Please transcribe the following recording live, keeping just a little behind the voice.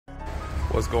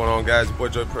What's going on, guys? Your boy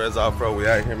Joey Perez Off-Road. We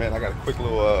out here, man. I got a quick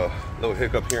little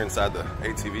hiccup here inside the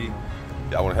ATV.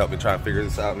 Y'all want to help me try and figure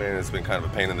this out, man? It's been kind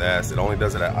of a pain in the ass. It only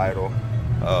does it at idle,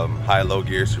 high and low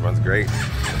gear. She runs great.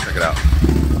 Check it out.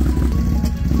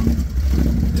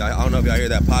 Yeah, I don't know if y'all hear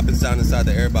that popping sound inside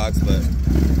the airbox, but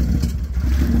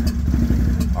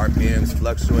RPM's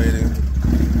fluctuating.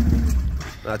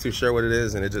 Not too sure what it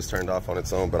is, and it just turned off on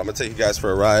its own. But I'm gonna take you guys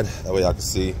for a ride. That way y'all can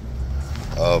see.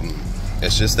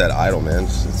 It's just that idle, man.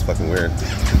 It's fucking weird.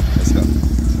 Let's go.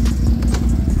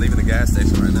 Leaving the gas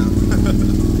station right now.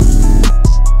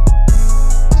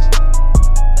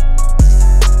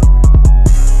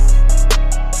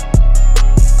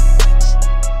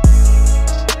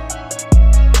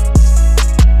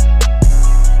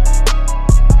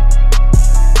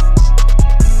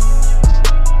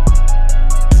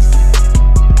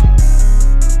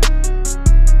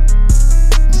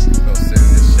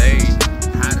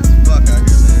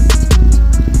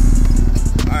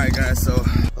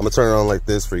 I'm gonna turn it on like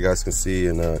this for you guys can see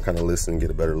and kind of listen and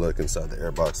get a better look inside the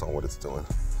airbox on what it's doing.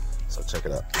 So check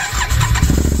it out.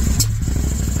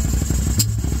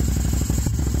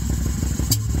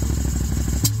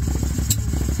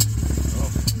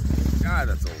 Oh God,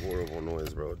 that's a horrible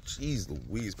noise, bro. Jeez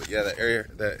Louise. But yeah,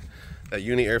 that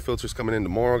uni air filter is coming in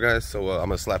tomorrow, guys. So I'm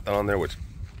gonna slap that on there, which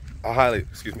I highly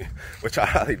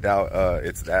doubt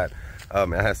it's that. It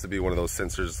has to be one of those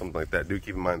sensors or something like that. Do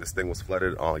keep in mind this thing was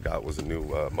flooded. All I got was a new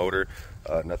motor.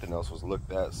 Nothing else was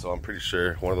looked at. So I'm pretty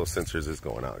sure one of those sensors is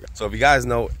going out. So if you guys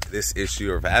know this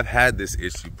issue, or if I've had this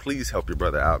issue, please help your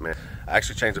brother out, man. I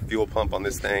actually changed the fuel pump on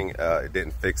this thing. It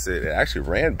didn't fix it. It actually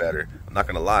ran better. I'm not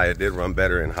gonna lie, it did run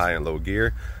better in high and low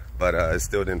gear, but it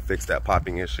still didn't fix that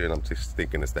popping issue. And I'm just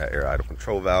thinking it's that air idle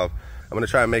control valve. I'm gonna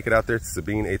try and make it out there to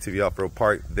Sabine ATV Off-Road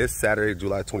Park this Saturday,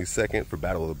 July 22nd for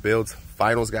Battle of the Builds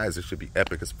finals, guys. It should be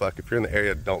epic as fuck. If you're in the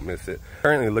area, don't miss it.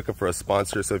 Currently looking for a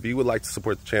sponsor, so if you would like to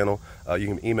support the channel, you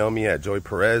can email me at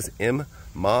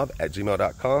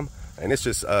joeyperezmmob@gmail.com. And it's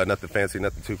just nothing fancy,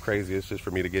 nothing too crazy. It's just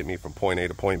for me to get me from point A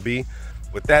to point B.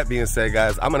 With that being said,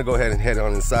 guys, I'm gonna go ahead and head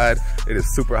on inside. It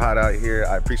is super hot out here.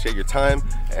 I appreciate your time,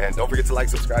 and don't forget to like,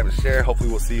 subscribe, and share. Hopefully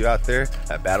we'll see you out there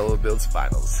at Battle of the Builds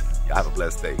finals. Y'all have a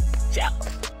blessed day. Ciao.